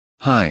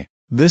Hi,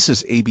 this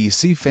is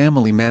ABC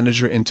Family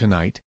Manager, and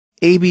tonight,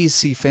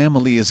 ABC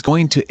Family is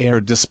going to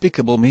air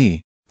Despicable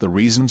Me. The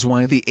reasons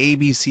why the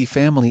ABC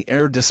Family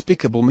aired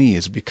Despicable Me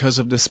is because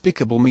of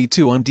Despicable Me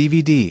 2 on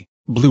DVD,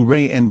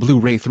 Blu-ray and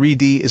Blu-ray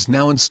 3D is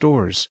now in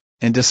stores,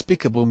 and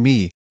Despicable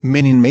Me,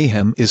 Minion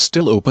Mayhem is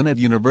still open at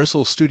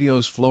Universal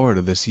Studios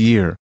Florida this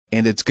year,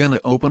 and it's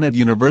gonna open at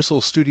Universal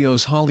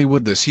Studios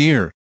Hollywood this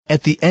year.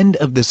 At the end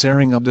of this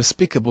airing of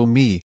Despicable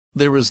Me,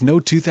 there is no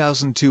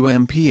 2002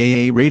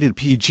 MPAA rated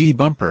PG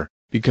bumper,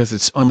 because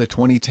it's on the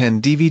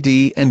 2010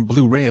 DVD and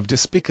Blu-ray of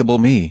Despicable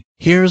Me.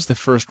 Here's the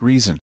first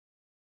reason.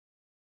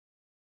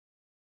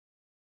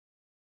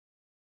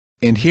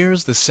 And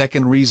here's the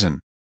second reason.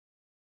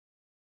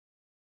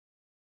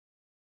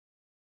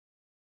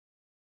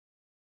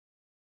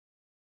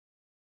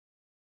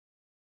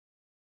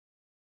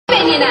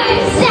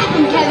 Zach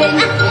and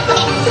Kevin.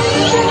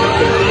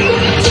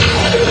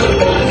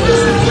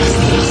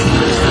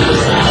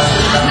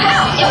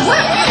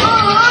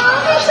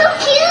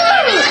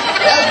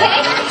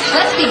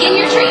 Begin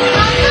your treat.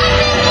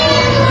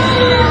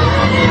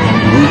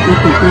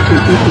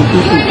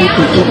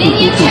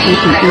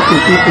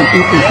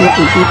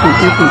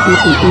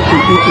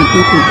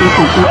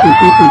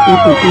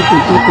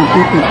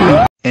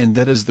 And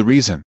that is the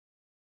reason.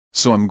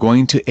 So I'm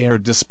going to air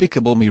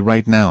Despicable Me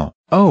right now.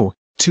 Oh,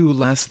 two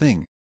last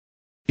thing.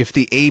 If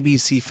the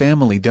ABC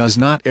Family does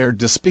not air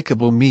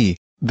Despicable Me,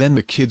 then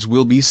the kids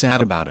will be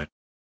sad about it.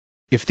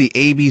 If the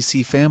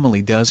ABC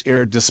Family does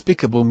air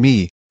Despicable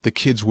Me, the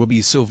kids will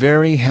be so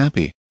very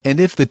happy. And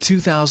if the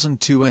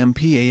 2002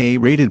 MPAA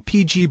rated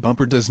PG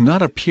bumper does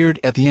not appear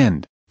at the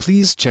end,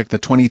 please check the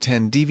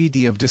 2010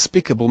 DVD of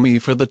Despicable Me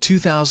for the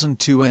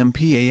 2002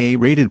 MPAA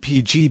rated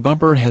PG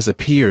bumper has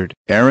appeared,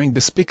 airing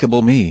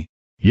Despicable Me.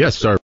 Yes,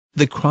 sir.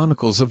 The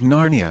Chronicles of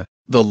Narnia,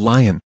 The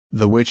Lion,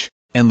 the Witch,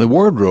 and the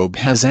Wardrobe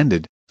has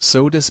ended,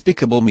 so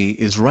Despicable Me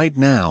is right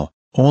now,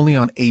 only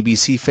on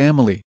ABC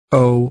Family.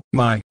 Oh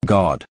my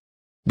God.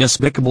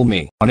 Despicable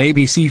Me on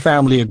ABC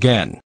Family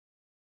again.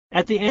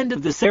 At the end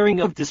of this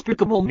airing of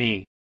Despicable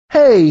Me.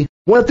 Hey,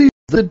 what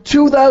the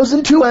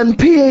 2002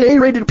 MPAA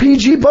rated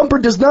PG bumper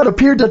does not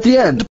appear at the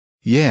end.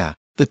 Yeah,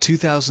 the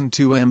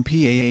 2002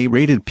 MPAA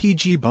rated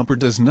PG bumper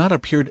does not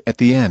appear at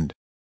the end.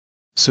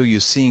 So you're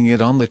seeing it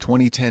on the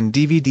 2010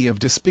 DVD of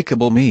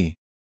Despicable Me.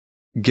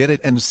 Get it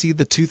and see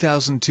the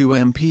 2002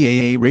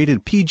 MPAA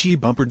rated PG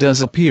bumper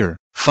does appear.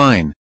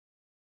 Fine.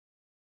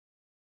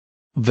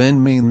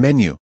 Then main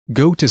menu,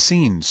 go to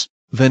scenes,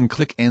 then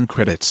click end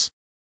credits.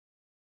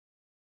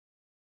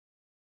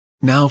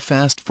 Now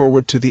fast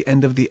forward to the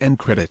end of the end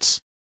credits.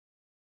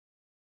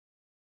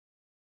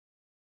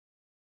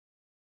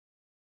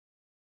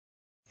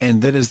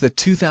 And that is the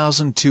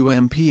 2002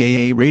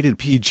 MPAA rated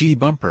PG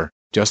bumper,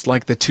 just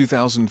like the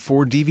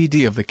 2004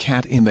 DVD of The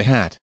Cat in the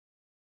Hat.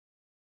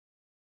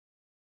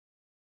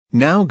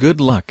 Now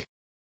good luck.